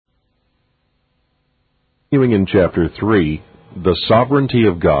Continuing in chapter 3, the sovereignty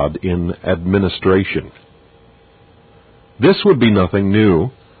of God in administration. This would be nothing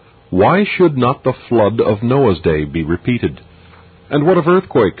new. Why should not the flood of Noah's day be repeated? And what of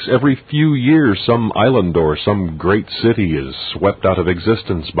earthquakes? Every few years some island or some great city is swept out of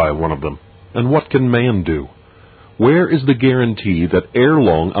existence by one of them. And what can man do? Where is the guarantee that ere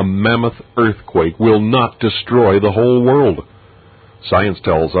long a mammoth earthquake will not destroy the whole world? Science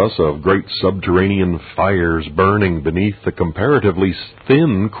tells us of great subterranean fires burning beneath the comparatively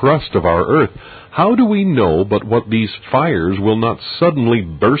thin crust of our earth. How do we know but what these fires will not suddenly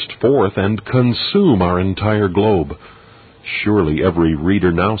burst forth and consume our entire globe? Surely every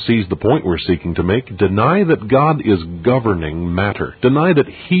reader now sees the point we're seeking to make. Deny that God is governing matter. Deny that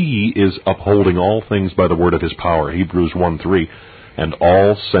He is upholding all things by the word of His power, Hebrews 1:3, and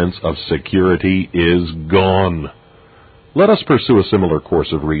all sense of security is gone. Let us pursue a similar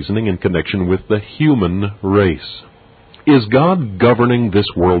course of reasoning in connection with the human race. Is God governing this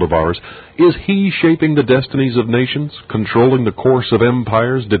world of ours? Is He shaping the destinies of nations, controlling the course of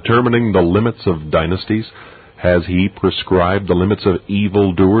empires, determining the limits of dynasties? Has He prescribed the limits of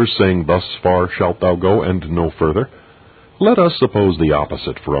evildoers, saying, "Thus far shalt thou go, and no further"? Let us suppose the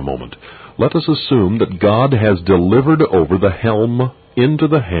opposite for a moment. Let us assume that God has delivered over the helm into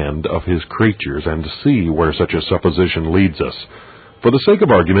the hand of His creatures, and see where such a supposition leads us. For the sake of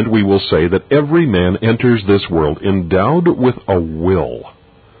argument, we will say that every man enters this world endowed with a will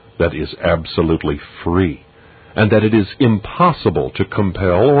that is absolutely free, and that it is impossible to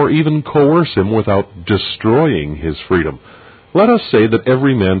compel or even coerce him without destroying his freedom. Let us say that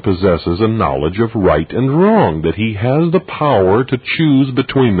every man possesses a knowledge of right and wrong, that he has the power to choose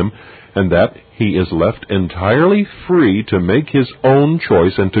between them, and that he is left entirely free to make his own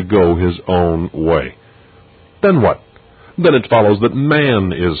choice and to go his own way. Then what? Then it follows that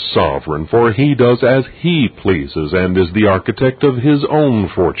man is sovereign, for he does as he pleases and is the architect of his own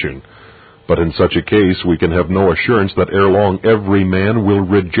fortune. But in such a case we can have no assurance that ere long every man will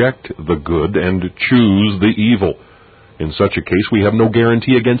reject the good and choose the evil. In such a case we have no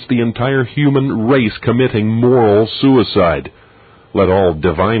guarantee against the entire human race committing moral suicide. Let all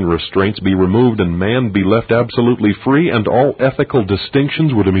divine restraints be removed and man be left absolutely free, and all ethical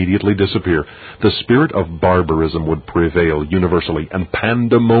distinctions would immediately disappear. The spirit of barbarism would prevail universally, and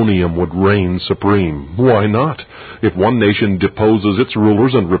pandemonium would reign supreme. Why not? If one nation deposes its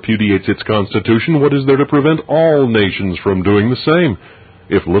rulers and repudiates its constitution, what is there to prevent all nations from doing the same?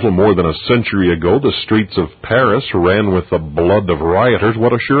 If little more than a century ago the streets of Paris ran with the blood of rioters,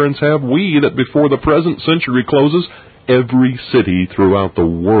 what assurance have we that before the present century closes, every city throughout the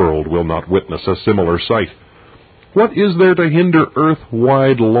world will not witness a similar sight? What is there to hinder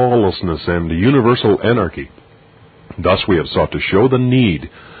earth-wide lawlessness and universal anarchy? Thus we have sought to show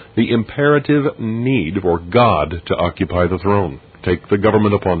the imperative need for God to occupy the throne, take the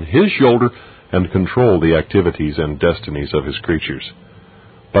government upon His shoulder, and control the activities and destinies of His creatures.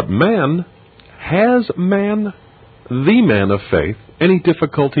 But has man, the man of faith, any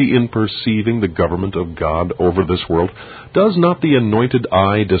difficulty in perceiving the government of God over this world? Does not the anointed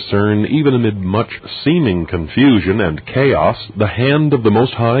eye discern, even amid much seeming confusion and chaos, the hand of the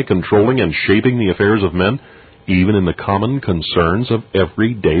Most High controlling and shaping the affairs of men, even in the common concerns of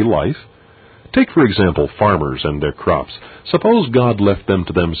everyday life? Take, for example, farmers and their crops. Suppose God left them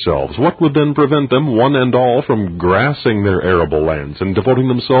to themselves. What would then prevent them, one and all, from grassing their arable lands and devoting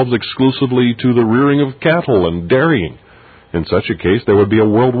themselves exclusively to the rearing of cattle and dairying? In such a case, there would be a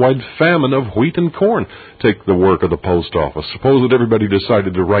worldwide famine of wheat and corn. Take the work of the post office. Suppose that everybody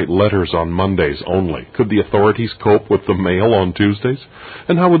decided to write letters on Mondays only. Could the authorities cope with the mail on Tuesdays?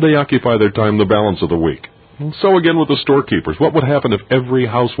 And how would they occupy their time the balance of the week? So again with the storekeepers. What would happen if every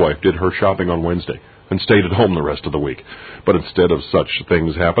housewife did her shopping on Wednesday and stayed at home the rest of the week? But instead of such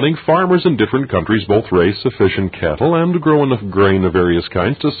things happening, farmers in different countries both raise sufficient cattle and grow enough grain of various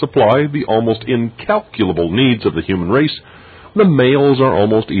kinds to supply the almost incalculable needs of the human race. The males are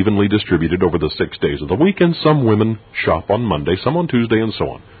almost evenly distributed over the 6 days of the week, and some women shop on Monday, some on Tuesday, and so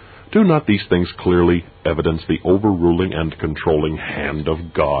on. Do not these things clearly evidence the overruling and controlling hand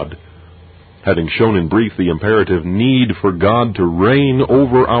of God? Having shown in brief the imperative need for God to reign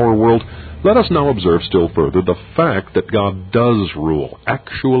over our world, let us now observe still further the fact that God does rule,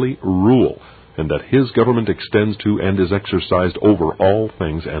 actually rule, and that His government extends to and is exercised over all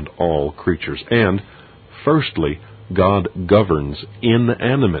things and all creatures. And, firstly, God governs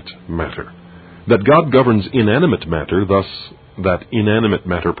inanimate matter. That God governs inanimate matter, thus that inanimate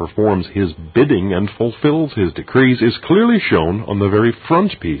matter performs His bidding and fulfills His decrees, is clearly shown on the very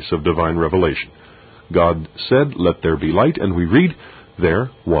frontispiece of divine revelation. God said, "Let there be light," and we read, there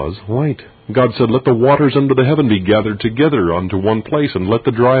was light. God said, "Let the waters under the heaven be gathered together unto one place, and let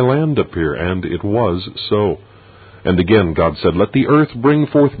the dry land appear." And it was so. And again God said, "Let the earth bring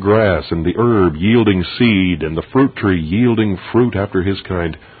forth grass, and the herb yielding seed, and the fruit tree yielding fruit after his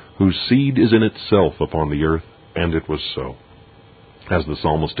kind, whose seed is in itself upon the earth." And it was so. As the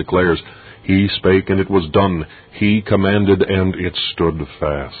psalmist declares, "He spake, and it was done. He commanded, and it stood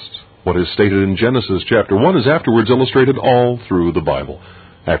fast." What is stated in Genesis chapter 1 is afterwards illustrated all through the Bible.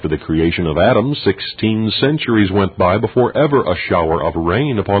 After the creation of Adam, 16 centuries went by before ever a shower of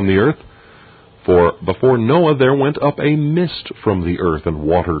rain upon the earth. For before Noah there went up a mist from the earth and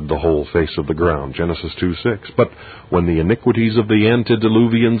watered the whole face of the ground. Genesis 2:6. But when the iniquities of the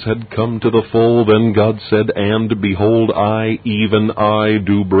antediluvians had come to the full, then God said, "And behold, I, even I,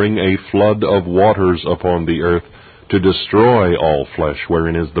 do bring a flood of waters upon the earth, to destroy all flesh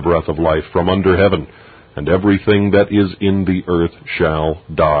wherein is the breath of life from under heaven, and everything that is in the earth shall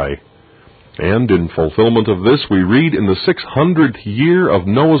die." And in fulfillment of this, we read, "In the 600th year of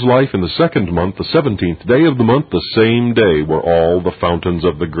Noah's life, in the 2nd month, the 17th day of the month, the same day were all the fountains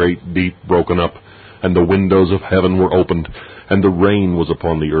of the great deep broken up, and the windows of heaven were opened, and the rain was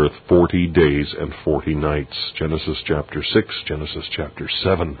upon the earth 40 days and 40 nights. Genesis chapter 6, Genesis chapter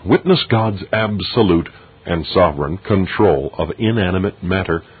 7. Witness God's absolute and sovereign control of inanimate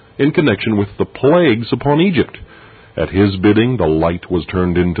matter in connection with the plagues upon Egypt. At his bidding, the light was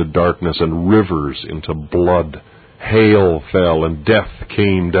turned into darkness, and rivers into blood. Hail fell, and death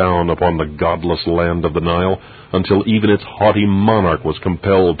came down upon the godless land of the Nile, until even its haughty monarch was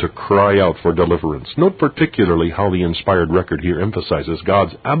compelled to cry out for deliverance. Note particularly how the inspired record here emphasizes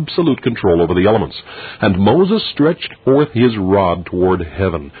God's absolute control over the elements. "And Moses stretched forth his rod toward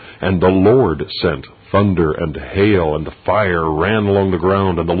heaven, and the Lord sent thunder and hail, and the fire ran along the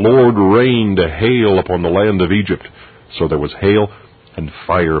ground, and the Lord rained hail upon the land of Egypt. So there was hail and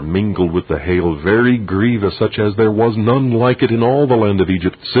fire mingled with the hail, very grievous, such as there was none like it in all the land of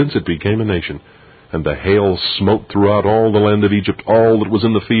Egypt, since it became a nation. And the hail smote throughout all the land of Egypt, all that was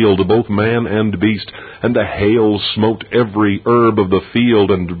in the field, both man and beast. And the hail smote every herb of the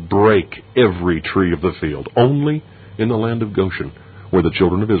field, and brake every tree of the field. Only in the land of Goshen, where the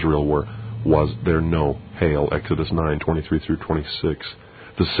children of Israel were, was there no hail." Exodus 9:23-26.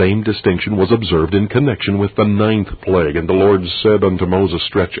 The same distinction was observed in connection with the 9th plague. "And the Lord said unto Moses,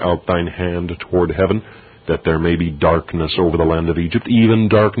 Stretch out thine hand toward heaven, that there may be darkness over the land of Egypt, even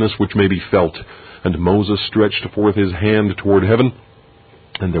darkness which may be felt. And Moses stretched forth his hand toward heaven,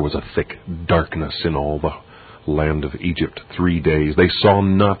 and there was a thick darkness in all the land of Egypt 3 days. They saw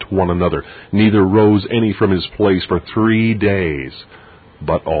not one another, neither rose any from his place for 3 days.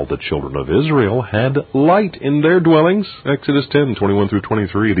 But all the children of Israel had light in their dwellings." Exodus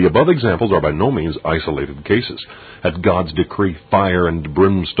 10:21-23. The above examples are by no means isolated cases. At God's decree, fire and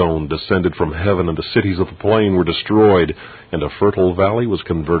brimstone descended from heaven, and the cities of the plain were destroyed, and a fertile valley was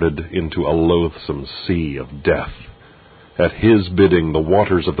converted into a loathsome sea of death. At his bidding, the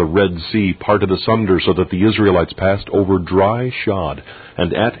waters of the Red Sea parted asunder, so that the Israelites passed over dry shod,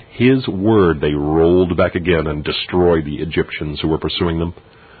 and at his word they rolled back again and destroyed the Egyptians who were pursuing them.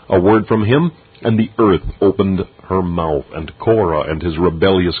 A word from him, and the earth opened her mouth, and Korah and his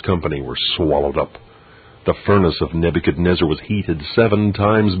rebellious company were swallowed up. The furnace of Nebuchadnezzar was heated 7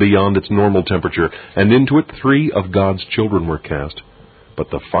 times beyond its normal temperature, and into it 3 of God's children were cast. But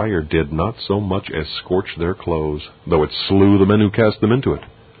the fire did not so much as scorch their clothes, though it slew the men who cast them into it.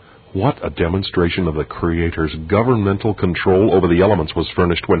 What a demonstration of the Creator's governmental control over the elements was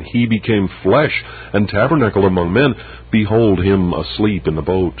furnished when he became flesh and tabernacled among men. Behold him asleep in the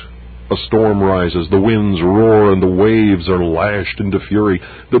boat. A storm rises, the winds roar, and the waves are lashed into fury.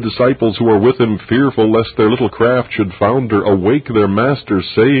 The disciples who are with him, fearful lest their little craft should founder, awake their master,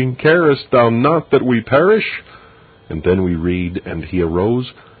 saying, Carest thou not that we perish? And then we read, And he arose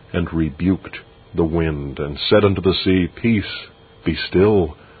and rebuked the wind, and said unto the sea, Peace, be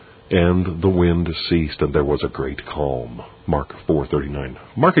still. And the wind ceased, and there was a great calm. Mark 4:39.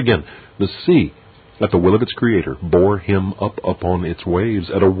 Mark again, the sea, at the will of its Creator, bore him up upon its waves.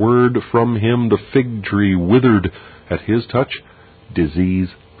 At a word from him, the fig tree withered. At his touch, disease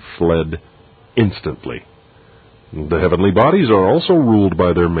fled instantly. The heavenly bodies are also ruled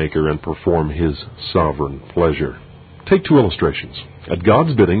by their Maker and perform his sovereign pleasure. Take 2 illustrations. At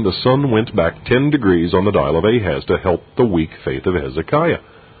God's bidding, the sun went back 10 degrees on the dial of Ahaz to help the weak faith of Hezekiah.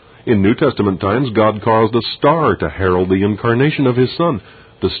 In New Testament times, God caused a star to herald the incarnation of his Son,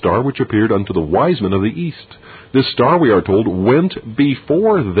 the star which appeared unto the wise men of the east. This star, we are told, went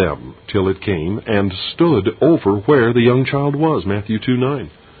before them till it came and stood over where the young child was. Matthew 2:9.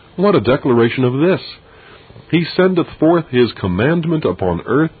 What a declaration of this! He sendeth forth his commandment upon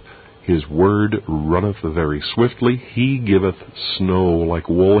earth. His word runneth very swiftly. He giveth snow like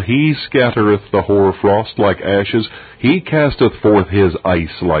wool. He scattereth the hoarfrost like ashes. He casteth forth his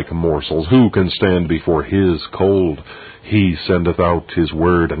ice like morsels. Who can stand before his cold? He sendeth out his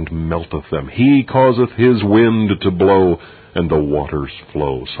word and melteth them. He causeth his wind to blow, and the waters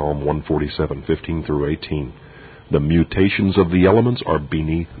flow. Psalm 147, 15 through 18. The mutations of the elements are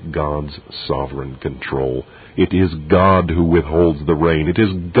beneath God's sovereign control. It is God who withholds the rain. It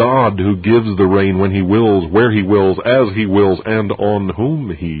is God who gives the rain when He wills, where He wills, as He wills, and on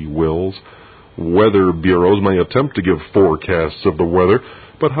whom He wills. Weather bureaus may attempt to give forecasts of the weather,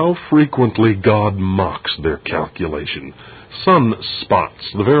 but how frequently God mocks their calculation. Sun spots,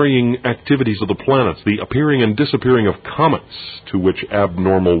 the varying activities of the planets, the appearing and disappearing of comets, to which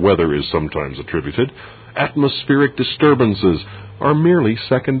abnormal weather is sometimes attributed, atmospheric disturbances are merely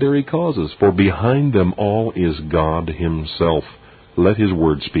secondary causes, for behind them all is God Himself. Let His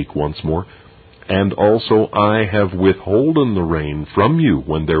word speak once more. And also I have withholden the rain from you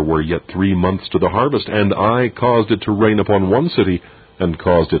when there were yet 3 months to the harvest, and I caused it to rain upon one city, and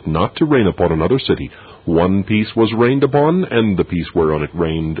caused it not to rain upon another city. One piece was rained upon, and the piece whereon it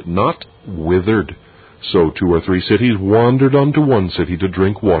rained not withered. So 2 or 3 cities wandered unto one city to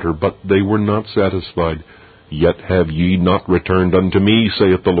drink water, but they were not satisfied. Yet have ye not returned unto me,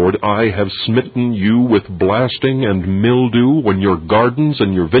 saith the Lord. I have smitten you with blasting and mildew, when your gardens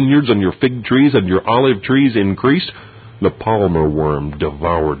and your vineyards and your fig trees and your olive trees increased. The palmer worm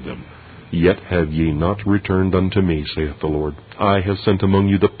devoured them. Yet have ye not returned unto me, saith the Lord. I have sent among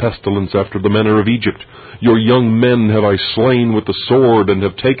you the pestilence after the manner of Egypt. Your young men have I slain with the sword, and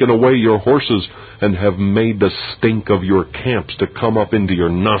have taken away your horses, and have made the stink of your camps to come up into your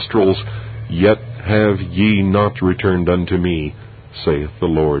nostrils. Yet have ye not returned unto me, saith the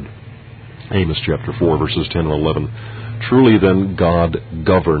Lord. Amos chapter 4, verses 10 and 11. Truly then God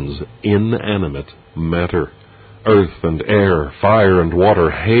governs inanimate matter. Earth and air, fire and water,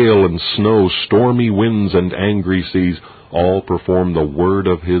 hail and snow, stormy winds and angry seas, all perform the word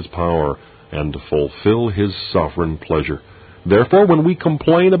of His power, and fulfill His sovereign pleasure. Therefore, when we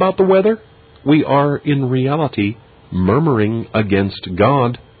complain about the weather, we are in reality murmuring against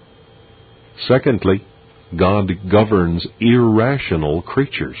God. Secondly, God governs irrational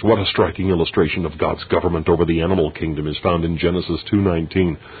creatures. What a striking illustration of God's government over the animal kingdom is found in Genesis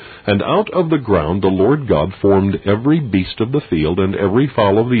 2:19. And out of the ground the Lord God formed every beast of the field and every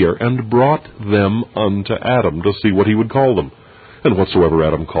fowl of the air, and brought them unto Adam to see what he would call them. And whatsoever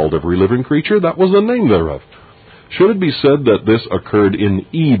Adam called every living creature, that was the name thereof. Should it be said that this occurred in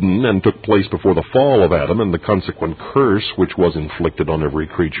Eden and took place before the fall of Adam and the consequent curse which was inflicted on every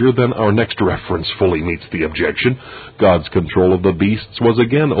creature, then our next reference fully meets the objection. God's control of the beasts was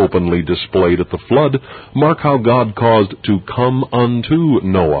again openly displayed at the flood. Mark how God caused to come unto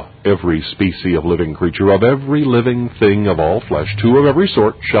Noah every species of living creature, of every living thing of all flesh. 2 of every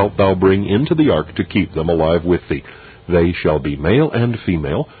sort shalt thou bring into the ark to keep them alive with thee. They shall be male and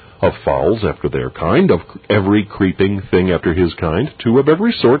female, of fowls after their kind, of every creeping thing after his kind. 2 of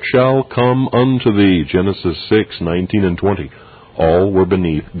every sort shall come unto thee. Genesis 6:19 and 20. All were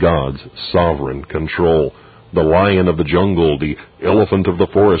beneath God's sovereign control. The lion of the jungle, the elephant of the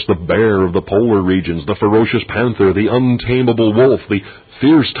forest, the bear of the polar regions, the ferocious panther, the untamable wolf, the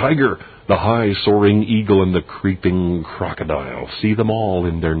fierce tiger, the high-soaring eagle, and the creeping crocodile. See them all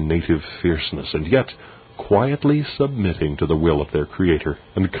in their native fierceness, and yet quietly submitting to the will of their Creator,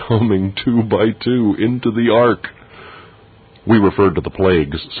 and coming 2 by 2 into the ark. We referred to the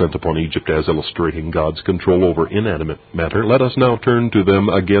plagues sent upon Egypt as illustrating God's control over inanimate matter. Let us now turn to them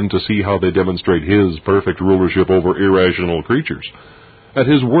again to see how they demonstrate His perfect rulership over irrational creatures. At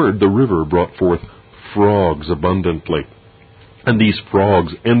His word, the river brought forth frogs abundantly. And these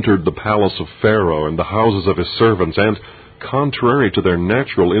frogs entered the palace of Pharaoh and the houses of his servants, and contrary to their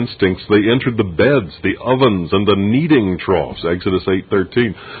natural instincts, they entered the beds, the ovens, and the kneading troughs. Exodus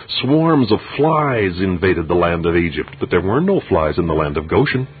 8:13. Swarms of flies invaded the land of Egypt, but there were no flies in the land of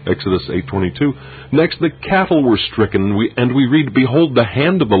Goshen. Exodus 8:22. Next, the cattle were stricken, and we read, Behold, the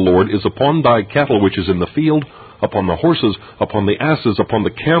hand of the Lord is upon thy cattle which is in the field, upon the horses, upon the asses, upon the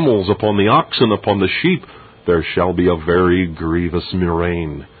camels, upon the oxen, upon the sheep. There shall be a very grievous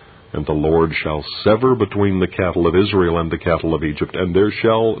murrain. And the Lord shall sever between the cattle of Israel and the cattle of Egypt, and there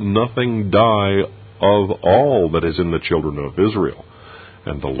shall nothing die of all that is in the children of Israel.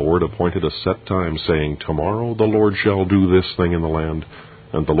 And the Lord appointed a set time, saying, Tomorrow the Lord shall do this thing in the land.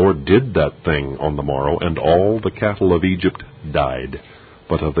 And the Lord did that thing on the morrow, and all the cattle of Egypt died.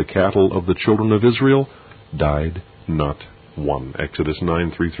 But of the cattle of the children of Israel died not one. Exodus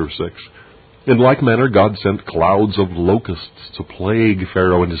 9:3-6. In like manner, God sent clouds of locusts to plague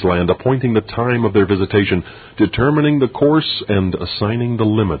Pharaoh and his land, appointing the time of their visitation, determining the course, and assigning the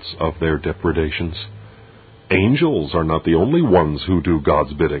limits of their depredations. Angels are not the only ones who do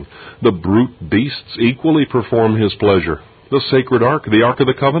God's bidding. The brute beasts equally perform his pleasure. The sacred ark, the Ark of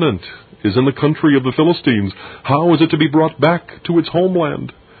the Covenant, is in the country of the Philistines. How is it to be brought back to its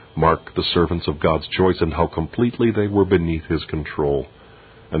homeland? Mark the servants of God's choice and how completely they were beneath his control.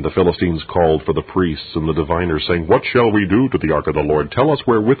 And the Philistines called for the priests and the diviners, saying, "What shall we do to the ark of the Lord? Tell us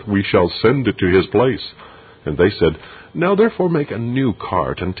wherewith we shall send it to his place." And they said, "Now therefore make a new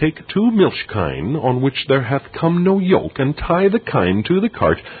cart, and take 2 milch kine, on which there hath come no yoke, and tie the kine to the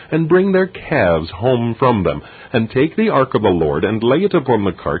cart, and bring their calves home from them. And take the ark of the Lord, and lay it upon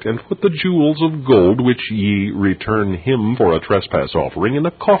the cart, and put the jewels of gold which ye return him for a trespass offering in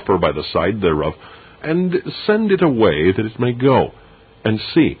a coffer by the side thereof, and send it away that it may go. And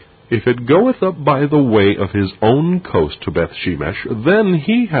see, if it goeth up by the way of his own coast to Bethshemesh, then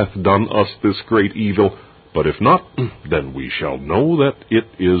he hath done us this great evil. But if not, then we shall know that it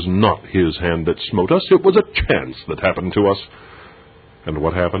is not his hand that smote us. It was a chance that happened to us." And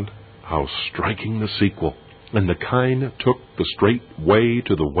what happened? How striking the sequel! And the kine took the straight way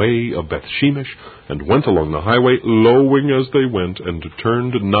to the way of Bethshemesh, and went along the highway, lowing as they went, and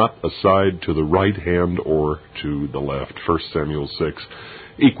turned not aside to the right hand or to the left. 1 Samuel 6.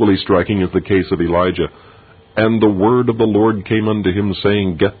 Equally striking is the case of Elijah. "And the word of the Lord came unto him,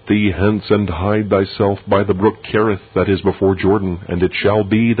 saying, Get thee hence, and hide thyself by the brook Cherith that is before Jordan. And it shall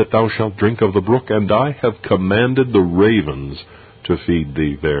be that thou shalt drink of the brook, and I have commanded the ravens to feed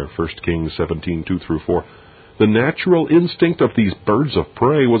thee there." 1 Kings 17, 2-4. The natural instinct of these birds of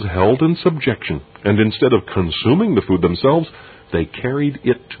prey was held in subjection, and instead of consuming the food themselves, they carried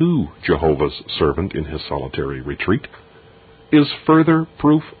it to Jehovah's servant in his solitary retreat. Is further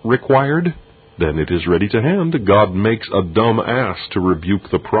proof required? Then it is ready to hand. God makes a dumb ass to rebuke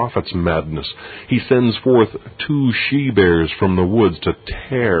the prophet's madness. He sends forth 2 she-bears from the woods to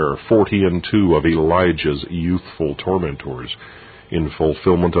tear 42 of Elijah's youthful tormentors. In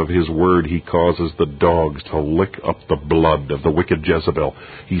fulfillment of his word, he causes the dogs to lick up the blood of the wicked Jezebel.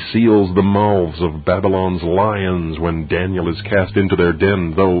 He seals the mouths of Babylon's lions when Daniel is cast into their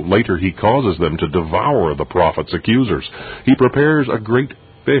den, though later he causes them to devour the prophet's accusers. He prepares a great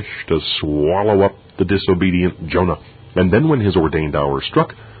fish to swallow up the disobedient Jonah, and then when his ordained hour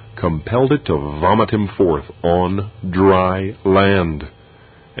struck, compelled it to vomit him forth on dry land.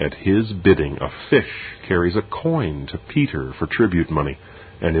 At his bidding, a fish carries a coin to Peter for tribute money,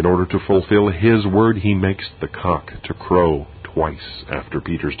 and in order to fulfill his word, he makes the cock to crow twice after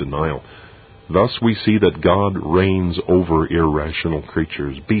Peter's denial. Thus we see that God reigns over irrational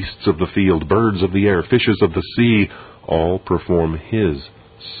creatures, beasts of the field, birds of the air, fishes of the sea, all perform his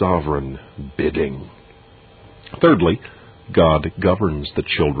sovereign bidding. Thirdly, God governs the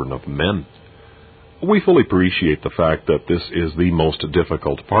children of men. We fully appreciate the fact that this is the most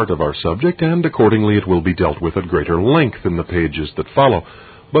difficult part of our subject, and accordingly it will be dealt with at greater length in the pages that follow.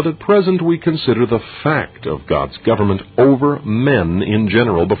 But at present we consider the fact of God's government over men in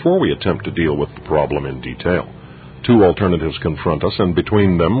general before we attempt to deal with the problem in detail. 2 alternatives confront us, and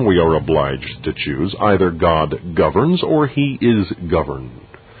between them we are obliged to choose. Either God governs or he is governed.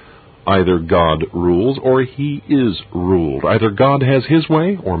 Either God rules or he is ruled. Either God has his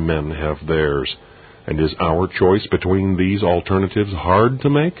way or men have theirs. And is our choice between these alternatives hard to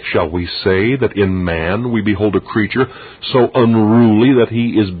make? Shall we say that in man we behold a creature so unruly that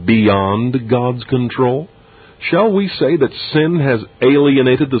he is beyond God's control? Shall we say that sin has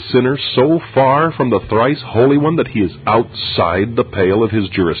alienated the sinner so far from the thrice Holy One that he is outside the pale of his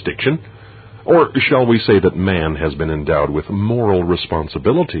jurisdiction? Or shall we say that man has been endowed with moral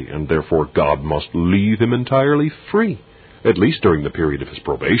responsibility, and therefore God must leave him entirely free, at least during the period of his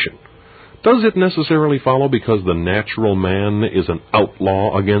probation? Does it necessarily follow because the natural man is an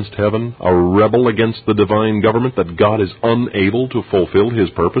outlaw against heaven, a rebel against the divine government, that God is unable to fulfill his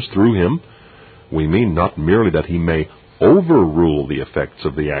purpose through him? We mean not merely that he may overrule the effects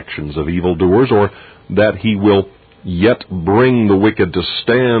of the actions of evildoers, or that he will yet bring the wicked to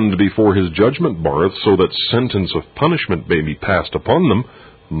stand before his judgment bar, so that sentence of punishment may be passed upon them.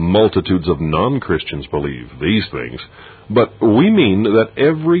 Multitudes of non-Christians believe these things. But we mean that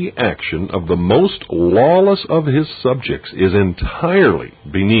every action of the most lawless of his subjects is entirely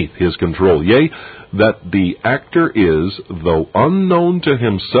beneath his control. Yea, that the actor is, though unknown to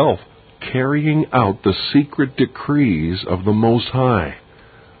himself, carrying out the secret decrees of the Most High.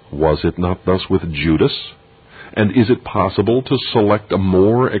 Was it not thus with Judas? And is it possible to select a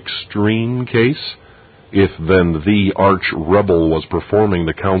more extreme case? If then the arch-rebel was performing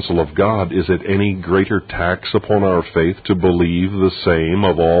the counsel of God, is it any greater tax upon our faith to believe the same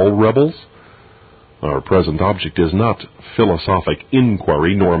of all rebels? Our present object is not philosophic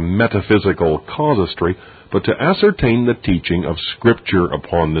inquiry nor metaphysical casuistry, but to ascertain the teaching of Scripture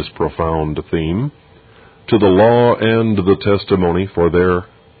upon this profound theme. To the law and the testimony, for there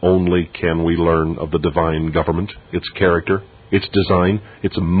only can we learn of the divine government, its character, its design,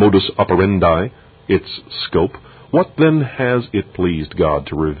 its modus operandi, its scope. What then has it pleased God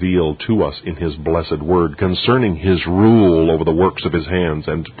to reveal to us in His blessed Word concerning His rule over the works of His hands,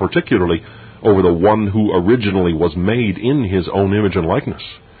 and particularly over the one who originally was made in His own image and likeness?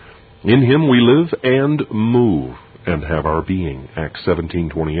 In Him we live and move and have our being. Acts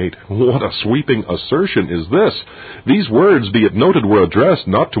 17:28. What a sweeping assertion is this! These words, be it noted, were addressed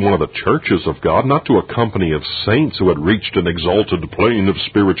not to one of the churches of God, not to a company of saints who had reached an exalted plane of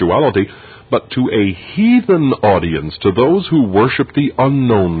spirituality, but to a heathen audience, to those who worshiped the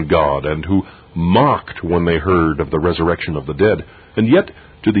unknown God and who mocked when they heard of the resurrection of the dead. And yet,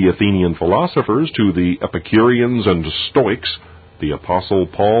 to the Athenian philosophers, to the Epicureans and Stoics, the Apostle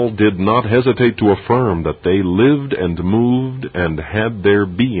Paul did not hesitate to affirm that they lived and moved and had their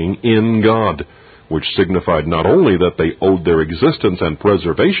being in God, which signified not only that they owed their existence and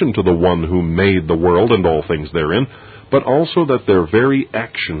preservation to the one who made the world and all things therein, but also that their very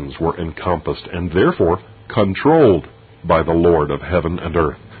actions were encompassed and therefore controlled by the Lord of heaven and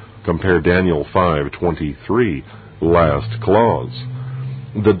earth. Compare Daniel 5:23, last clause.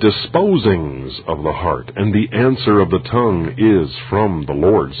 The disposings of the heart and the answer of the tongue is from the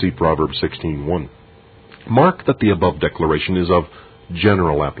Lord. See Proverbs 16:1. Mark that the above declaration is of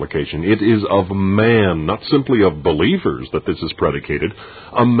general application. It is of man, not simply of believers, that this is predicated.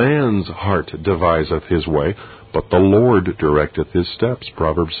 A man's heart deviseth his way, but the Lord directeth his steps.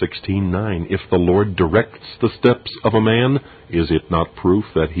 Proverbs 16:9. If the Lord directs the steps of a man, is it not proof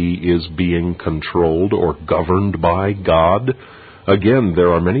that he is being controlled or governed by God? Again,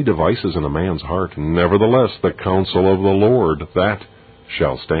 there are many devices in a man's heart. Nevertheless, the counsel of the Lord, that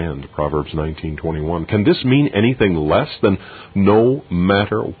shall stand. Proverbs 19:21. Can this mean anything less than no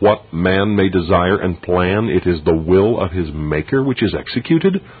matter what man may desire and plan, it is the will of his Maker which is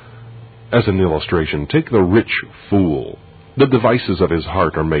executed? As an illustration, take the rich fool. The devices of his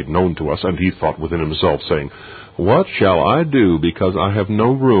heart are made known to us, and he thought within himself, saying, "What shall I do, because I have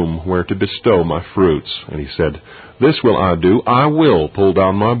no room where to bestow my fruits?" And he said, "This will I do, I will pull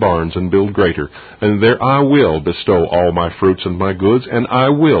down my barns and build greater, and there I will bestow all my fruits and my goods, and I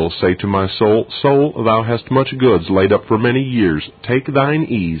will say to my soul, Soul, thou hast much goods laid up for many years, take thine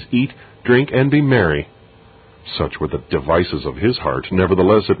ease, eat, drink, and be merry." Such were the devices of his heart.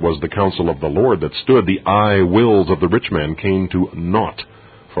 Nevertheless, it was the counsel of the Lord that stood. The I wills of the rich man came to naught.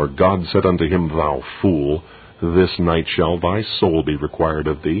 For God said unto him, "Thou fool, this night shall thy soul be required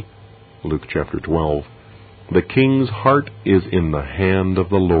of thee." Luke chapter 12. The king's heart is in the hand of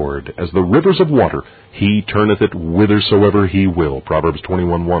the Lord. As the rivers of water, he turneth it whithersoever he will. Proverbs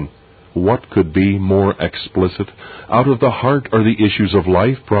 21:1. What could be more explicit? Out of the heart are the issues of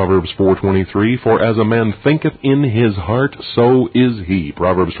life. Proverbs 4:23. For as a man thinketh in his heart, so is he.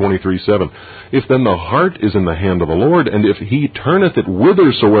 Proverbs 23:7. If then the heart is in the hand of the Lord, and if he turneth it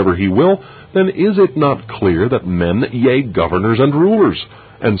whithersoever he will, then is it not clear that men, yea, governors and rulers,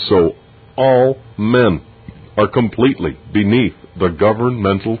 and so all men, are completely beneath the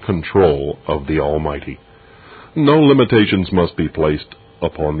governmental control of the Almighty? No limitations must be placed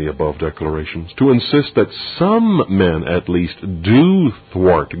upon the above declarations. To insist that some men at least do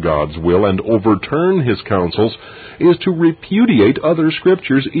thwart God's will and overturn His counsels is to repudiate other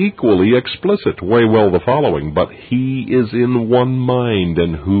scriptures equally explicit. Weigh well the following: "But he is in one mind,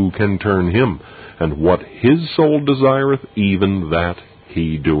 and who can turn him? And what his soul desireth, even that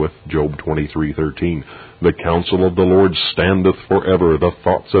he doeth." Job 23:13. The counsel of the Lord standeth forever, the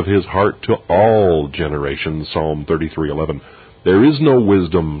thoughts of his heart to all generations. Psalm 33:11. There is no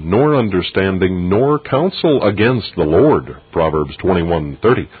wisdom, nor understanding, nor counsel against the Lord. Proverbs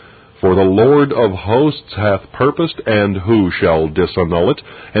 21:30. For the Lord of hosts hath purposed, and who shall disannul it?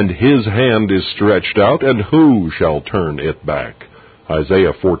 And his hand is stretched out, and who shall turn it back?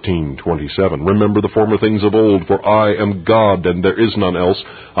 Isaiah 14:27. Remember the former things of old, for I am God, and there is none else.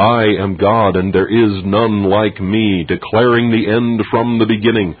 I am God, and there is none like me, declaring the end from the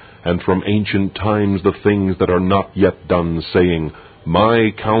beginning, and from ancient times the things that are not yet done, saying,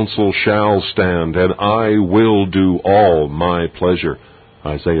 My counsel shall stand, and I will do all my pleasure.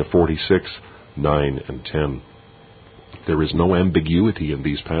 Isaiah 46:9 and 10. There is no ambiguity in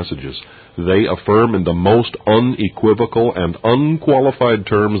these passages. They affirm in the most unequivocal and unqualified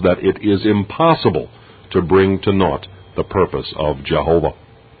terms that it is impossible to bring to naught the purpose of Jehovah.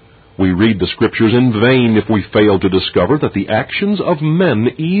 We read the Scriptures in vain if we fail to discover that the actions of men,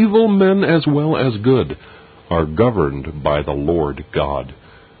 evil men as well as good, are governed by the Lord God.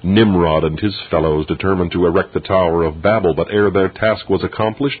 Nimrod and his fellows determined to erect the Tower of Babel, but ere their task was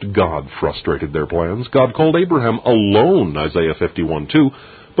accomplished, God frustrated their plans. God called Abraham alone, Isaiah 51:2,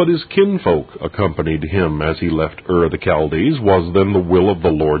 but his kinfolk accompanied him as he left Ur the Chaldees. Was then the will of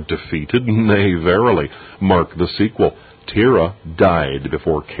the Lord defeated? Nay, verily. Mark the sequel. Terah died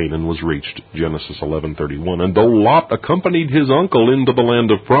before Canaan was reached, Genesis 11:31. And though Lot accompanied his uncle into the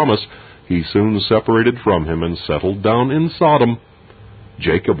land of promise, he soon separated from him and settled down in Sodom.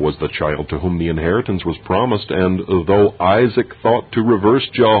 Jacob was the child to whom the inheritance was promised, and though Isaac thought to reverse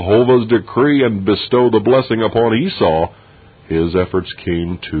Jehovah's decree and bestow the blessing upon Esau, his efforts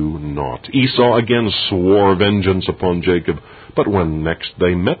came to naught. Esau again swore vengeance upon Jacob, but when next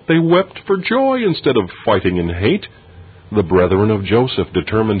they met, they wept for joy instead of fighting in hate. The brethren of Joseph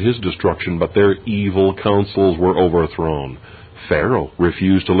determined his destruction, but their evil counsels were overthrown. Pharaoh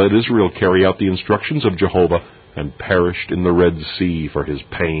refused to let Israel carry out the instructions of Jehovah, and perished in the Red Sea for his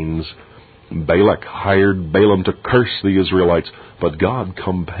pains. Balak hired Balaam to curse the Israelites, but God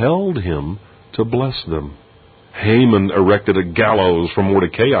compelled him to bless them. Haman erected a gallows for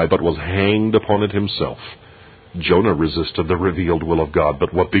Mordecai, but was hanged upon it himself. Jonah resisted the revealed will of God,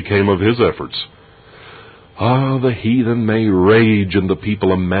 but what became of his efforts? The heathen may rage, and the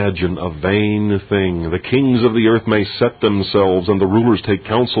people imagine a vain thing. The kings of the earth may set themselves, and the rulers take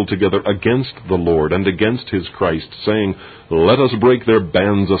counsel together against the Lord and against his Christ, saying, Let us break their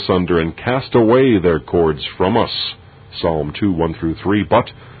bands asunder, and cast away their cords from us. Psalm 2:1-3.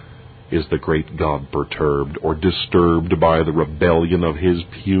 But is the great God perturbed or disturbed by the rebellion of his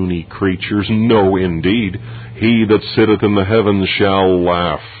puny creatures? No, indeed. He that sitteth in the heavens shall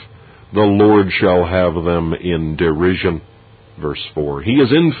laugh. The Lord shall have them in derision. Verse 4. He is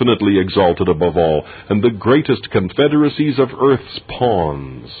infinitely exalted above all, and the greatest confederacies of earth's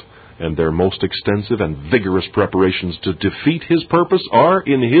pawns, and their most extensive and vigorous preparations to defeat his purpose are,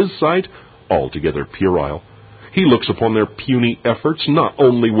 in his sight, altogether puerile. He looks upon their puny efforts not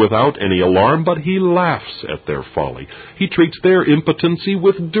only without any alarm, but he laughs at their folly. He treats their impotency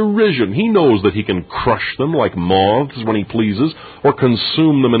with derision. He knows that he can crush them like moths when he pleases, or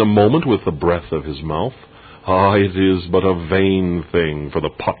consume them in a moment with the breath of his mouth. It is but a vain thing for the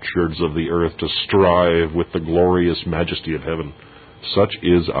potsherds of the earth to strive with the glorious majesty of heaven. Such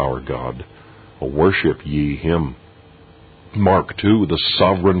is our God. Worship ye him. Mark, too, the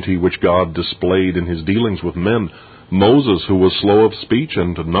sovereignty which God displayed in his dealings with men. Moses, who was slow of speech,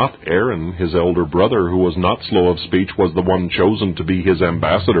 and not Aaron, his elder brother, who was not slow of speech, was the one chosen to be his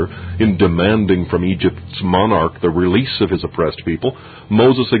ambassador in demanding from Egypt's monarch the release of his oppressed people.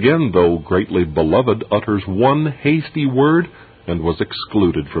 Moses again, though greatly beloved, utters one hasty word and was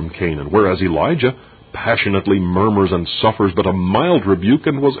excluded from Canaan, whereas Elijah passionately murmurs and suffers but a mild rebuke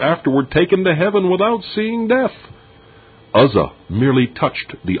and was afterward taken to heaven without seeing death. Uzzah merely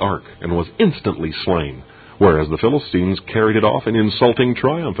touched the ark and was instantly slain, whereas the Philistines carried it off in insulting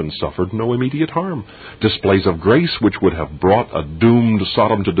triumph and suffered no immediate harm. Displays of grace which would have brought a doomed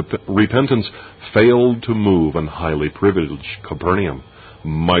Sodom to repentance failed to move an highly privileged Capernaum.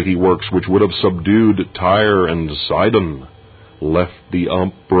 Mighty works which would have subdued Tyre and Sidon left the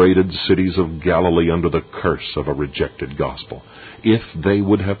upbraided cities of Galilee under the curse of a rejected gospel. If they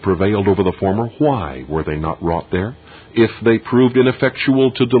would have prevailed over the former, why were they not wrought there? If they proved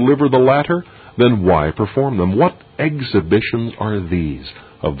ineffectual to deliver the latter, then why perform them? What exhibitions are these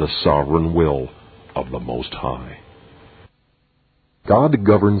of the sovereign will of the Most High? God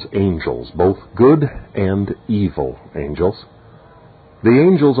governs angels, both good and evil angels. The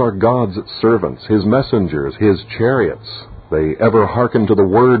angels are God's servants, his messengers, his chariots. They ever hearken to the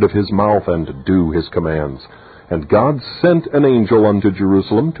word of his mouth and do his commands. And God sent an angel unto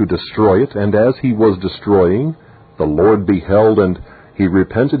Jerusalem to destroy it, and as he was destroying, the Lord beheld, and he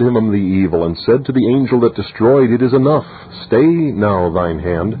repented him of the evil, and said to the angel that destroyed, It is enough, stay now thine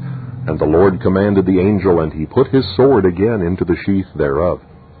hand. And the Lord commanded the angel, and he put his sword again into the sheath thereof.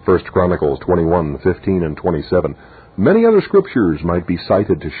 1 Chronicles 21:15 and 27. Many other scriptures might be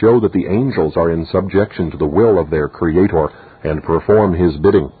cited to show that the angels are in subjection to the will of their Creator, and perform his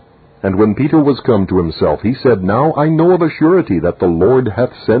bidding. And when Peter was come to himself, he said, Now I know of a surety that the Lord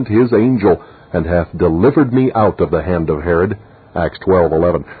hath sent his angel, and hath delivered me out of the hand of Herod. Acts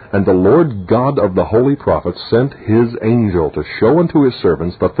 12:11. And the Lord God of the holy prophets sent his angel to show unto his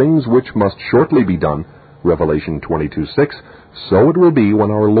servants the things which must shortly be done. Revelation 22:6. So it will be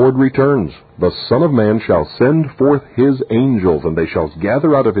when our Lord returns. The Son of Man shall send forth his angels, and they shall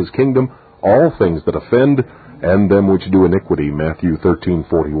gather out of his kingdom all things that offend, and them which do iniquity. Matthew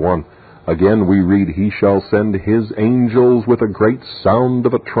 13:41. Again we read, He shall send His angels with a great sound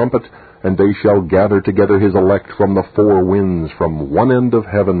of a trumpet, and they shall gather together His elect from the four winds, from one end of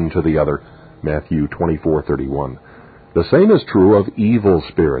heaven to the other. Matthew 24:31. The same is true of evil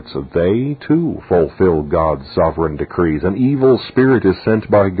spirits. They, too, fulfill God's sovereign decrees. An evil spirit is sent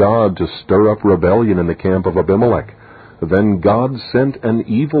by God to stir up rebellion in the camp of Abimelech. Then God sent an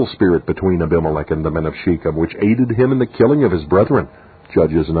evil spirit between Abimelech and the men of Shechem, which aided him in the killing of his brethren.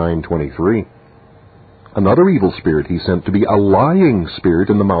 Judges 9:23. Another evil spirit He sent to be a lying spirit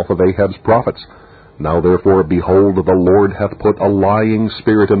in the mouth of Ahab's prophets. Now therefore, behold, the Lord hath put a lying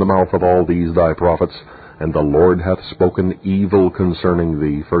spirit in the mouth of all these thy prophets, and the Lord hath spoken evil concerning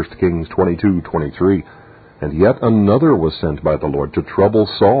thee. 1 Kings 22:23. And yet another was sent by the Lord to trouble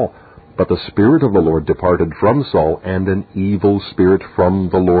Saul. But the Spirit of the Lord departed from Saul, and an evil spirit from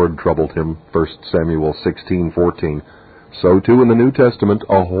the Lord troubled him. 1 Samuel 16:14. So too in the New Testament,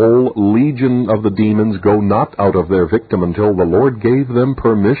 a whole legion of the demons go not out of their victim until the Lord gave them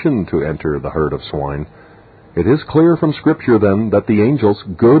permission to enter the herd of swine. It is clear from Scripture, then, that the angels,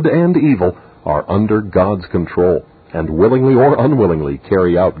 good and evil, are under God's control, and willingly or unwillingly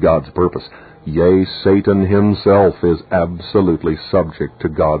carry out God's purpose. Yea, Satan himself is absolutely subject to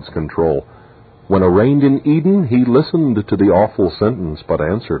God's control. When arraigned in Eden, he listened to the awful sentence, but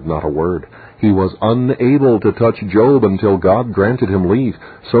answered not a word. He was unable to touch Job until God granted him leave.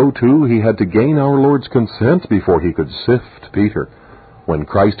 So, too, he had to gain our Lord's consent before he could sift Peter. When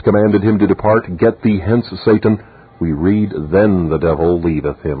Christ commanded him to depart, "Get thee hence, Satan," we read, "Then the devil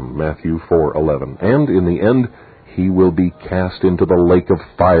leaveth him," Matthew 4:11. And in the end, he will be cast into the lake of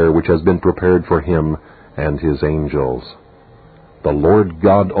fire which has been prepared for him and his angels. The Lord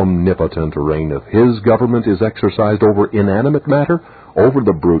God omnipotent reigneth. His government is exercised over inanimate matter, over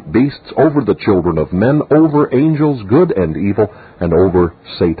the brute beasts, over the children of men, over angels, good and evil, and over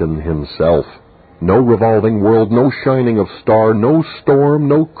Satan himself. No revolving world, no shining of star, no storm,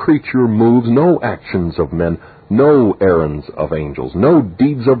 no creature moves, no actions of men, no errands of angels, no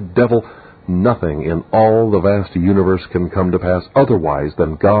deeds of devil. Nothing in all the vast universe can come to pass otherwise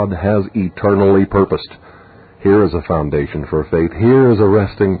than God has eternally purposed. Here is a foundation for faith. Here is a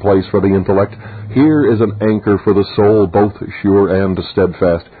resting place for the intellect. Here is an anchor for the soul, both sure and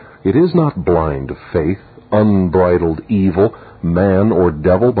steadfast. It is not blind faith, unbridled evil, man or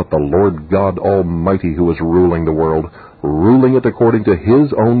devil, but the Lord God Almighty who is ruling the world, ruling it according to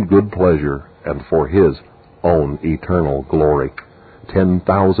His own good pleasure and for His own eternal glory.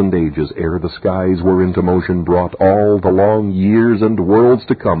 10,000 ages ere the skies were into motion brought, all the long years and worlds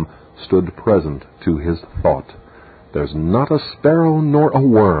to come stood present to His thought. There's not a sparrow nor a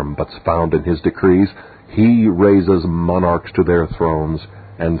worm but's found in His decrees. He raises monarchs to their thrones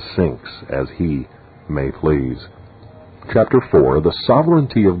and sinks as He may please. Chapter 4, the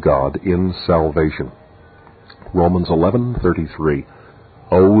sovereignty of God in salvation. Romans 11:33.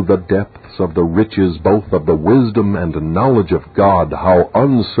 O the depths of the riches both of the wisdom and knowledge of God, how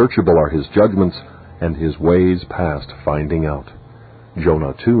unsearchable are His judgments, and His ways past finding out.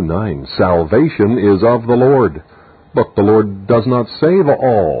 Jonah 2:9. Salvation is of the Lord. But the Lord does not save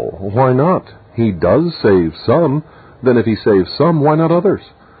all. Why not? He does save some. Then if He saves some, why not others?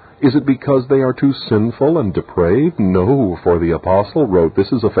 Is it because they are too sinful and depraved? No, for the apostle wrote,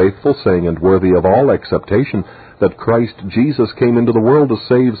 "This is a faithful saying and worthy of all acceptation, that Christ Jesus came into the world to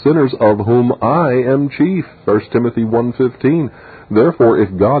save sinners, of whom I am chief." 1 Timothy 1:15. Therefore,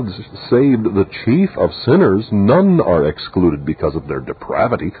 if God saved the chief of sinners, none are excluded because of their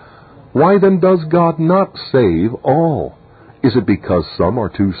depravity. Why then does God not save all? Is it because some are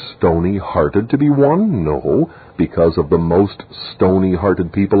too stony-hearted to be won? No, because of the most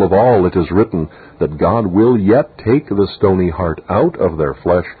stony-hearted people of all it is written that God will yet take the stony heart out of their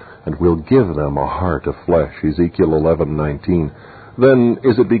flesh and will give them a heart of flesh. Ezekiel 11:19. Then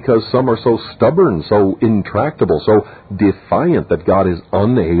is it because some are so stubborn, so intractable, so defiant that God is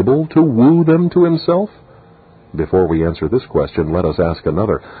unable to woo them to Himself? Before we answer this question, let us ask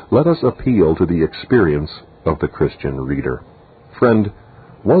another. Let us appeal to the experience of the Christian reader. Friend,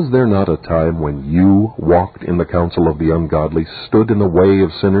 was there not a time when you walked in the counsel of the ungodly, stood in the way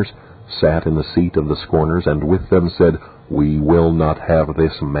of sinners, sat in the seat of the scorners, and with them said, "We will not have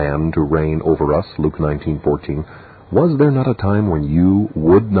this man to reign over us," Luke 19:14. Was there not a time when you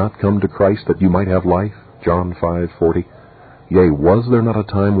would not come to Christ that you might have life, John 5:40? Yea, was there not a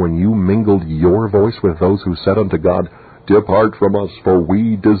time when you mingled your voice with those who said unto God, "Depart from us, for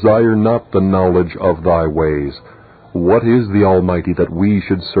we desire not the knowledge of thy ways"? What is the Almighty that we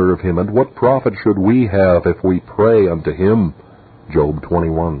should serve Him, and what profit should we have if we pray unto Him? Job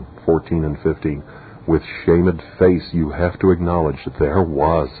 21, 14 and 15. With shamed face you have to acknowledge there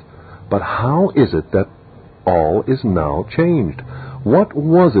was. But how is it that all is now changed? What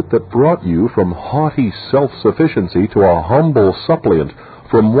was it that brought you from haughty self-sufficiency to a humble suppliant,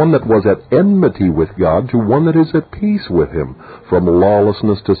 from one that was at enmity with God to one that is at peace with him, from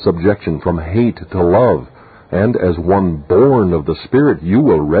lawlessness to subjection, from hate to love? And as one born of the Spirit, you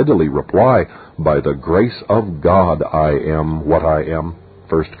will readily reply, by the grace of God I am what I am.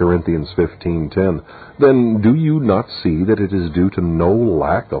 1 Corinthians 15:10. Then do you not see that it is due to no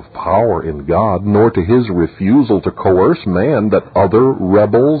lack of power in God, nor to his refusal to coerce man, that other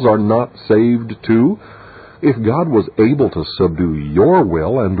rebels are not saved too? If God was able to subdue your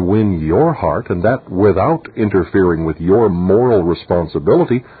will and win your heart, and that without interfering with your moral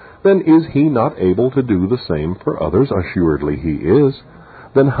responsibility, then is he not able to do the same for others? Assuredly he is.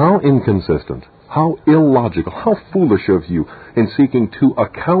 Then how inconsistent, how illogical, how foolish of you in seeking to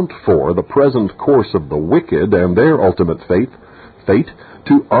account for the present course of the wicked and their ultimate fate,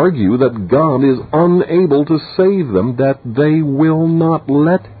 to argue that God is unable to save them, that they will not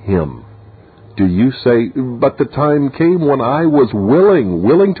let him. Do you say, but the time came when I was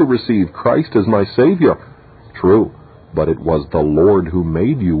willing to receive Christ as my Savior? True, but it was the Lord who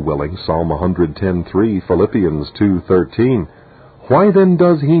made you willing, Psalm 110:3, Philippians 2:13. Why then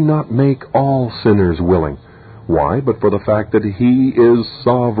does he not make all sinners willing? Why, but for the fact that he is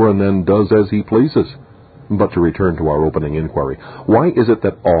sovereign and does as he pleases. But to return to our opening inquiry, why is it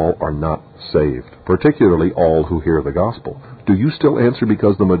that all are not saved, particularly all who hear the gospel? Do you still answer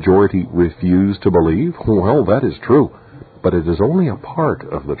because the majority refuse to believe? Well, that is true, but it is only a part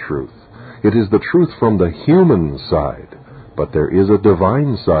of the truth. It is the truth from the human side. But there is a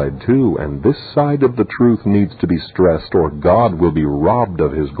divine side too, and this side of the truth needs to be stressed, or God will be robbed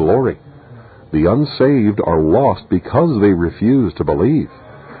of his glory. The unsaved are lost because they refuse to believe.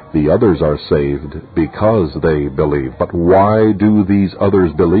 The others are saved because they believe. But why do these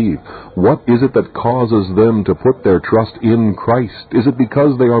others believe? What is it that causes them to put their trust in Christ? Is it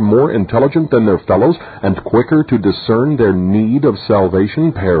because they are more intelligent than their fellows, and quicker to discern their need of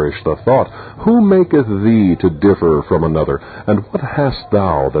salvation? Perish the thought. Who maketh thee to differ from another? And what hast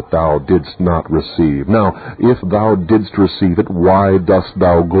thou that thou didst not receive? Now, if thou didst receive it, why dost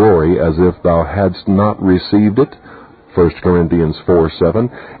thou glory as if thou hadst not received it? 1 Corinthians 4:7,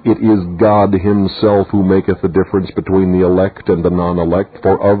 It is God himself who maketh the difference between the elect and the non-elect,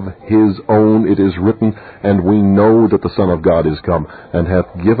 for of his own it is written, And we know that the Son of God is come, and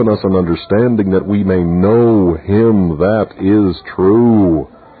hath given us an understanding that we may know him that is true.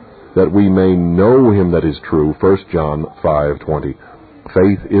 That we may know him that is true. 1 John 5:20.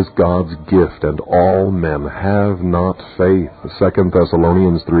 Faith is God's gift, and all men have not faith. 2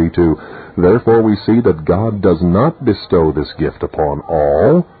 Thessalonians 3:2. Therefore we see that God does not bestow this gift upon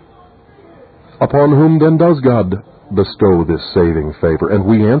all. Upon whom then does God bestow this saving favor? And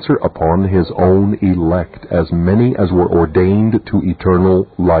we answer, upon his own elect, as many as were ordained to eternal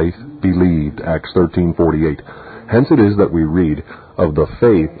life believed. Acts 13:48. Hence it is that we read of the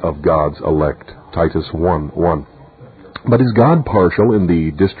faith of God's elect. Titus 1:1. But is God partial in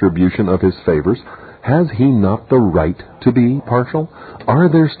the distribution of his favors? Has he not the right to be partial? Are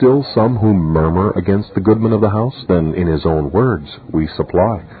there still some who murmur against the goodman of the house? Then in his own words we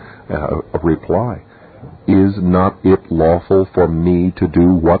supply a reply. Is not it lawful for me to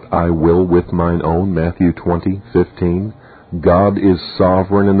do what I will with mine own? Matthew 20:15. God is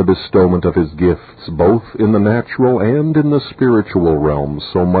sovereign in the bestowment of his gifts, both in the natural and in the spiritual realms.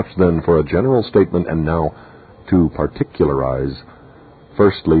 So much then for a general statement, and now to particularize.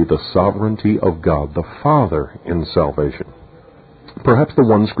 Firstly, the sovereignty of God the Father in salvation. Perhaps the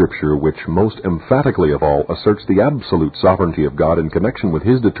one scripture which most emphatically of all asserts the absolute sovereignty of God in connection with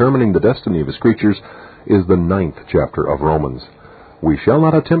his determining the destiny of his creatures is the 9th chapter of Romans. We shall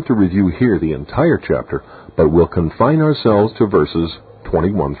not attempt to review here the entire chapter, but will confine ourselves to verses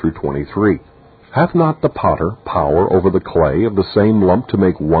 21 through 23. Hath not the potter power over the clay of the same lump to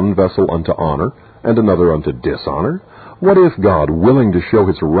make one vessel unto honor, and another unto dishonor? What if God, willing to show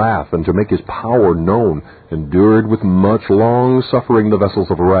his wrath and to make his power known, endured with much long suffering the vessels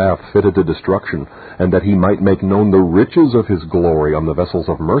of wrath fitted to destruction, and that he might make known the riches of his glory on the vessels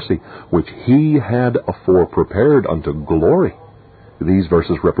of mercy, which he had afore prepared unto glory? These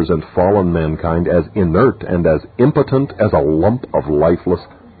verses represent fallen mankind as inert and as impotent as a lump of lifeless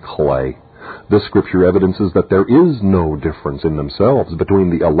clay. This scripture evidences that there is no difference in themselves between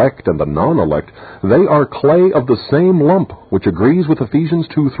the elect and the non-elect. They are clay of the same lump, which agrees with Ephesians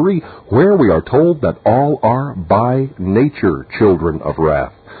 2:3, where we are told that all are by nature children of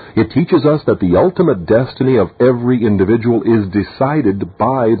wrath. It teaches us that the ultimate destiny of every individual is decided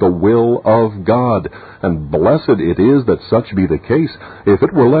by the will of God, and blessed it is that such be the case. If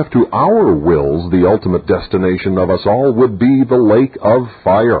it were left to our wills, the ultimate destination of us all would be the lake of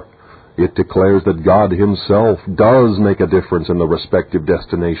fire. It declares that God himself does make a difference in the respective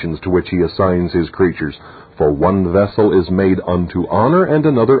destinations to which he assigns his creatures. For one vessel is made unto honor, and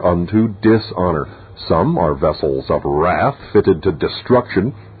another unto dishonor. Some are vessels of wrath, fitted to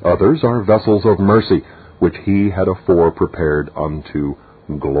destruction. Others are vessels of mercy, which he had afore prepared unto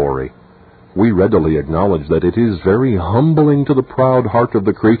glory. We readily acknowledge that it is very humbling to the proud heart of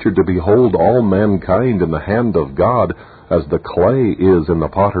the creature to behold all mankind in the hand of God, as the clay is in the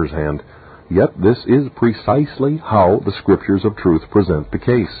potter's hand. Yet this is precisely how the Scriptures of truth present the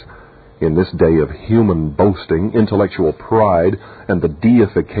case. In this day of human boasting, intellectual pride, and the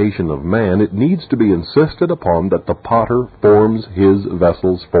deification of man, it needs to be insisted upon that the potter forms his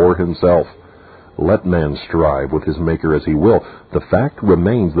vessels for himself. Let man strive with his Maker as he will, the fact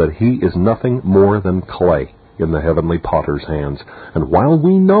remains that he is nothing more than clay in the heavenly potter's hands. And while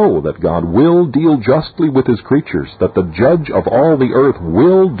we know that God will deal justly with his creatures, that the judge of all the earth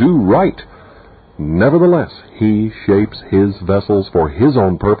will do right, nevertheless, he shapes his vessels for his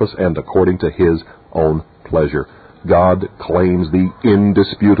own purpose and according to his own pleasure. God claims the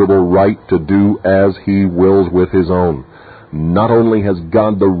indisputable right to do as he wills with his own. Not only has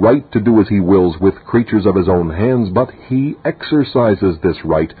God the right to do as he wills with creatures of his own hands, but he exercises this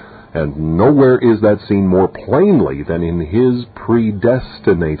right, and nowhere is that seen more plainly than in his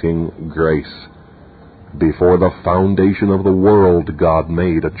predestinating grace. Before the foundation of the world, God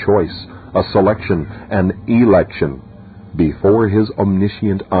made a choice, a selection, an election. Before his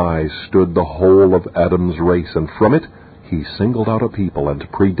omniscient eyes stood the whole of Adam's race, and from it he singled out a people and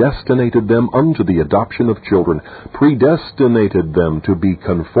predestinated them unto the adoption of children, predestinated them to be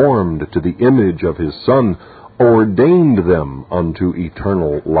conformed to the image of his Son, ordained them unto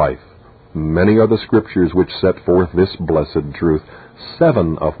eternal life. Many are the Scriptures which set forth this blessed truth,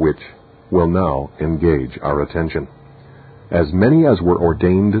 7 of which will now engage our attention. As many as were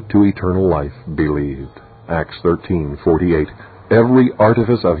ordained to eternal life believed. Acts 13:48. Every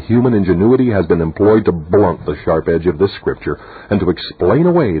artifice of human ingenuity has been employed to blunt the sharp edge of this Scripture and to explain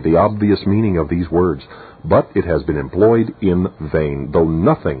away the obvious meaning of these words. But it has been employed in vain, though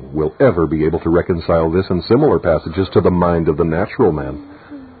nothing will ever be able to reconcile this and similar passages to the mind of the natural man.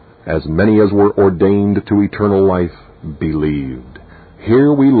 As many as were ordained to eternal life believed.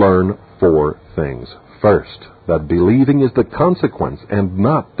 Here we learn 4 things. First, that believing is the consequence and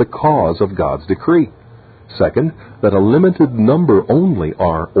not the cause of God's decree. Second, that a limited number only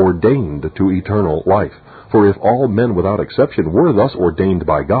are ordained to eternal life. For if all men without exception were thus ordained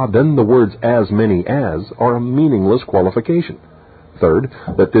by God, then the words "as many as" are a meaningless qualification. Third,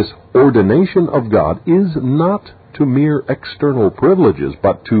 that this ordination of God is not to mere external privileges,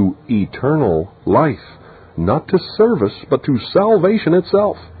 but to eternal life. Not to service, but to salvation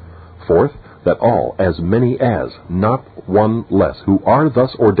itself. Fourth, that all, as many as, not one less, who are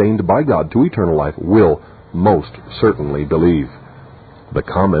thus ordained by God to eternal life will most certainly believe. The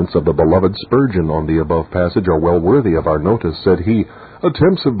comments of the beloved Spurgeon on the above passage are well worthy of our notice. Said he,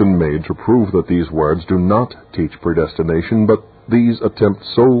 "Attempts have been made to prove that these words do not teach predestination, but these attempts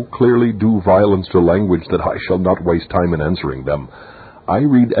so clearly do violence to language that I shall not waste time in answering them. I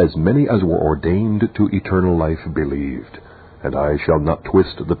read, 'as many as were ordained to eternal life believed,' and I shall not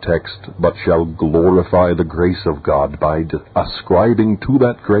twist the text, but shall glorify the grace of God by ascribing to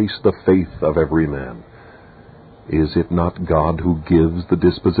that grace the faith of every man. Is it not God who gives the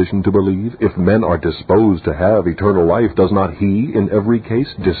disposition to believe? If men are disposed to have eternal life, does not he, in every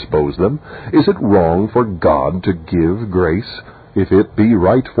case, dispose them? Is it wrong for God to give grace? If it be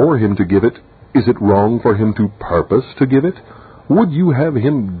right for him to give it, is it wrong for him to purpose to give it? Would you have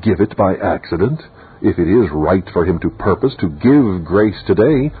him give it by accident? If it is right for him to purpose to give grace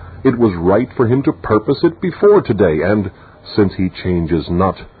today, it was right for him to purpose it before today, and since he changes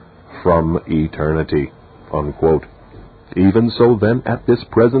not from eternity." Unquote. Even so, then, at this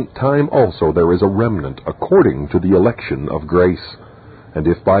present time also there is a remnant according to the election of grace. And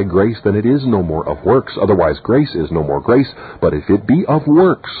if by grace, then it is no more of works, otherwise grace is no more grace. But if it be of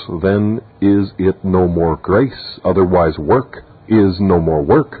works, then is it no more grace, otherwise work is no more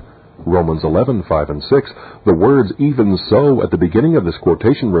work. Romans 11:5 and 6. The words "even so" at the beginning of this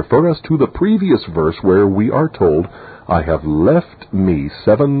quotation refer us to the previous verse where we are told, I have left me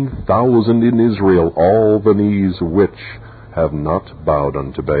 7,000 in Israel, all the knees which have not bowed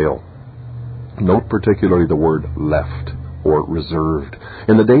unto Baal. Note particularly the word left, or reserved.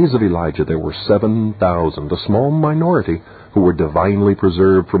 In the days of Elijah there were 7,000, a small minority, who were divinely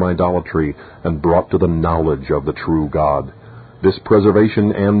preserved from idolatry and brought to the knowledge of the true God. This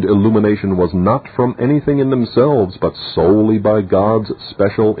preservation and illumination was not from anything in themselves, but solely by God's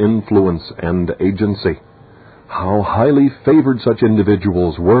special influence and agency. How highly favored such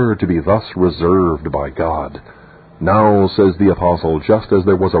individuals were to be thus reserved by God. Now, says the apostle, just as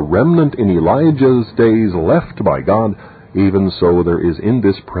there was a remnant in Elijah's days left by God, even so there is in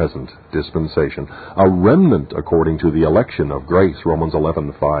this present dispensation a remnant according to the election of grace, Romans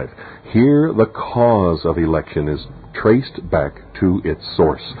 11:5. Here the cause of election is traced back to its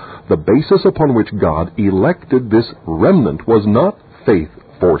source. The basis upon which God elected this remnant was not faith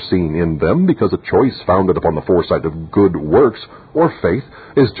foreseen in them, because a choice founded upon the foresight of good works or faith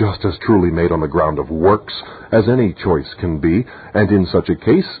is just as truly made on the ground of works as any choice can be, and in such a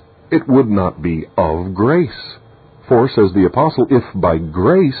case it would not be of grace. For, says the apostle, if by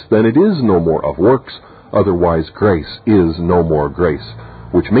grace, then it is no more of works, otherwise grace is no more grace,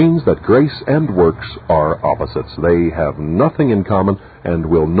 which means that grace and works are opposites. They have nothing in common and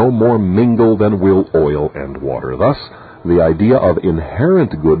will no more mingle than will oil and water. Thus, the idea of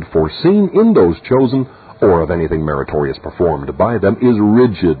inherent good foreseen in those chosen, or of anything meritorious performed by them, is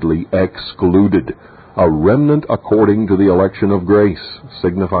rigidly excluded. A remnant according to the election of grace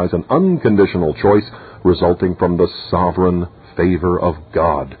signifies an unconditional choice resulting from the sovereign favor of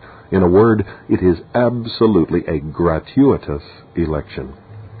God. In a word, it is absolutely a gratuitous election.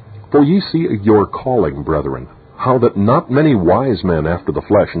 For ye see your calling, brethren, how that not many wise men after the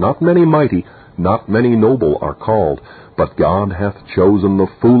flesh, not many mighty, not many noble are called, but God hath chosen the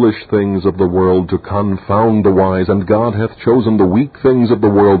foolish things of the world to confound the wise, and God hath chosen the weak things of the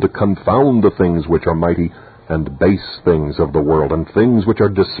world to confound the things which are mighty, and base things of the world, and things which are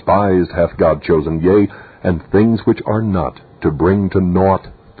despised hath God chosen, yea, and things which are not, to bring to naught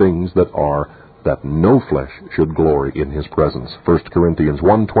things that are, that no flesh should glory in his presence. 1 Corinthians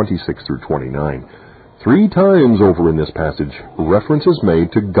 1:26-29. 3 times over in this passage, reference is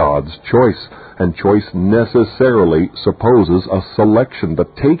made to God's choice, and choice necessarily supposes a selection, the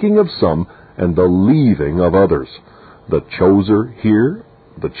taking of some and the leaving of others. The chooser here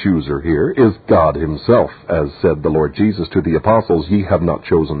is God himself, as said the Lord Jesus to the apostles, ye have not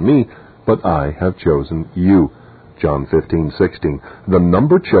chosen me, but I have chosen you. John 15:16. The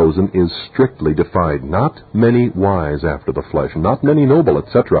number chosen is strictly defined, not many wise after the flesh, not many noble,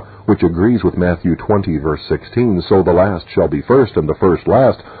 etc., which agrees with Matthew 20:16. So the last shall be first, and the first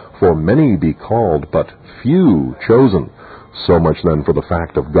last, for many be called, but few chosen. So much then for the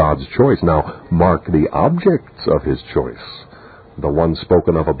fact of God's choice. Now mark the objects of his choice. The ones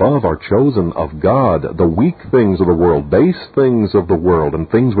spoken of above are chosen of God, the weak things of the world, base things of the world, and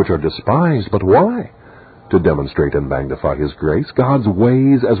things which are despised. But why? To demonstrate and magnify his grace. God's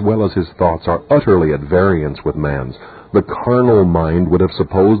ways as well as his thoughts are utterly at variance with man's. The carnal mind would have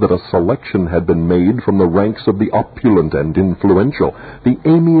supposed that a selection had been made from the ranks of the opulent and influential, the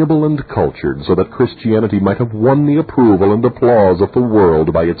amiable and cultured, so that Christianity might have won the approval and applause of the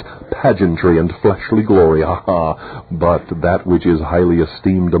world by its pageantry and fleshly glory. But that which is highly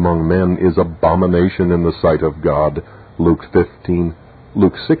esteemed among men is abomination in the sight of God. Luke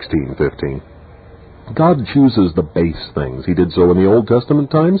 16:15. God chooses the base things. He did so in the Old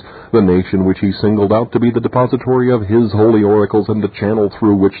Testament times. The nation which he singled out to be the depository of his holy oracles and the channel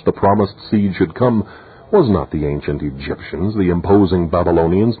through which the promised seed should come was not the ancient Egyptians, the imposing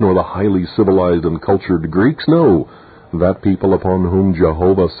Babylonians, nor the highly civilized and cultured Greeks. No, that people upon whom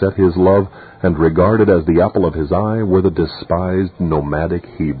Jehovah set his love and regarded as the apple of his eye were the despised nomadic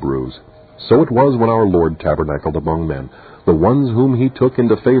Hebrews. So it was when our Lord tabernacled among men. The ones whom he took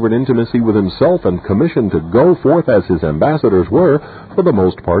into favored intimacy with himself and commissioned to go forth as his ambassadors were, for the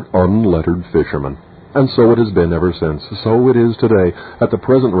most part, unlettered fishermen. And so it has been ever since. So it is today. At the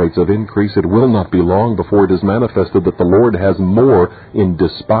present rates of increase, it will not be long before it is manifested that the Lord has more in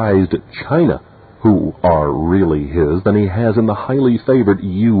despised China, who are really his, than he has in the highly favored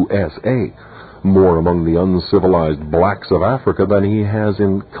USA. More among the uncivilized blacks of Africa than he has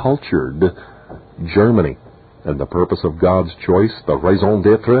in cultured Germany. And the purpose of God's choice, the raison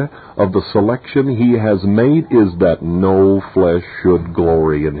d'etre of the selection he has made, is that no flesh should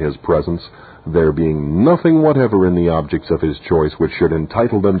glory in his presence, there being nothing whatever in the objects of his choice which should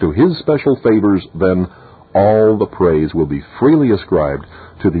entitle them to his special favors. Then all the praise will be freely ascribed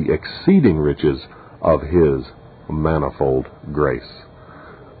to the exceeding riches of his manifold grace.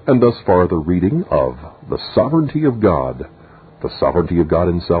 And thus far the reading of The Sovereignty of God, The Sovereignty of God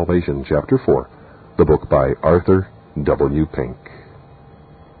in Salvation, Chapter 4, the book by Arthur W. Pink.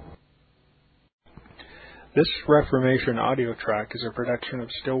 This Reformation audio track is a production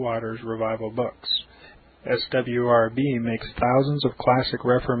of Stillwater's Revival Books. SWRB makes thousands of classic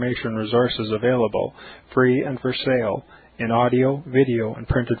Reformation resources available, free and for sale, in audio, video, and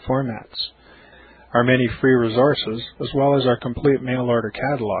printed formats. Our many free resources, as well as our complete mail-order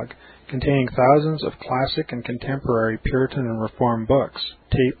catalog, containing thousands of classic and contemporary Puritan and Reformed books,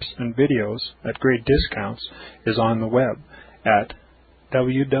 tapes, and videos at great discounts, is on the web at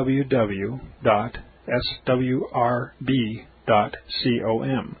www.swrb.com.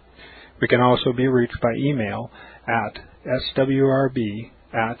 We can also be reached by email at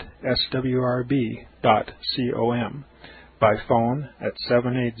swrb@swrb.com, by phone at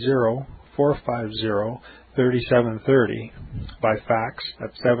 780-450-3730, by fax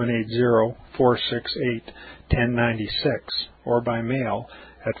at 780-468-1096, or by mail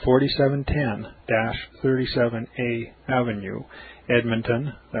at 4710-37A Avenue,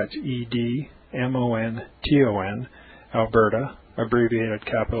 Edmonton, that's Edmonton, Alberta, abbreviated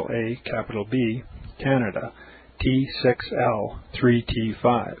capital A, capital B, Canada,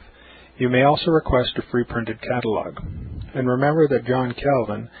 T6L3T5. You may also request a free printed catalog. And remember that John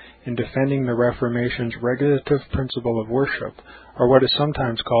Calvin, in defending the Reformation's regulative principle of worship, or what is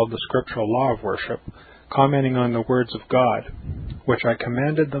sometimes called the scriptural law of worship, commenting on the words of God, which I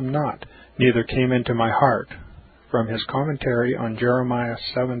commanded them not, neither came into my heart, from his commentary on Jeremiah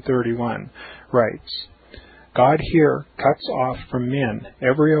 7:31, writes, God here cuts off from men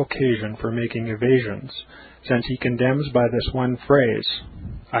every occasion for making evasions, since he condemns by this one phrase,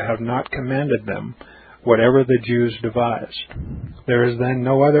 I have not commanded them, whatever the Jews devised. There is then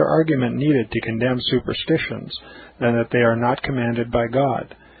no other argument needed to condemn superstitions than that they are not commanded by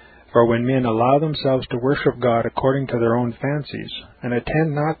God. For when men allow themselves to worship God according to their own fancies, and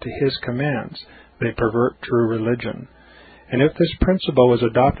attend not to his commands, they pervert true religion. And if this principle was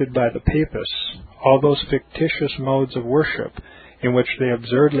adopted by the Papists, all those fictitious modes of worship in which they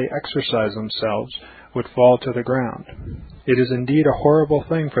absurdly exercise themselves would fall to the ground. It is indeed a horrible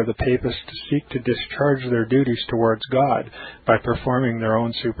thing for the Papists to seek to discharge their duties towards God by performing their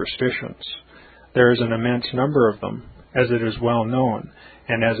own superstitions. There is an immense number of them, as it is well known,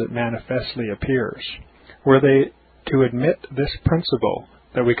 and as it manifestly appears. Were they to admit this principle,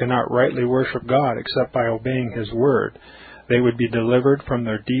 that we cannot rightly worship God except by obeying his word, they would be delivered from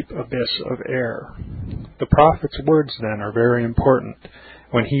their deep abyss of error. The prophet's words, then, are very important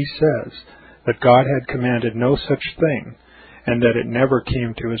when he says that God had commanded no such thing, and that it never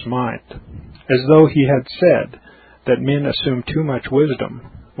came to his mind, as though he had said that men assume too much wisdom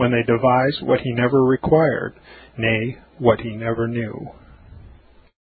when they devise what he never required, nay, what he never knew.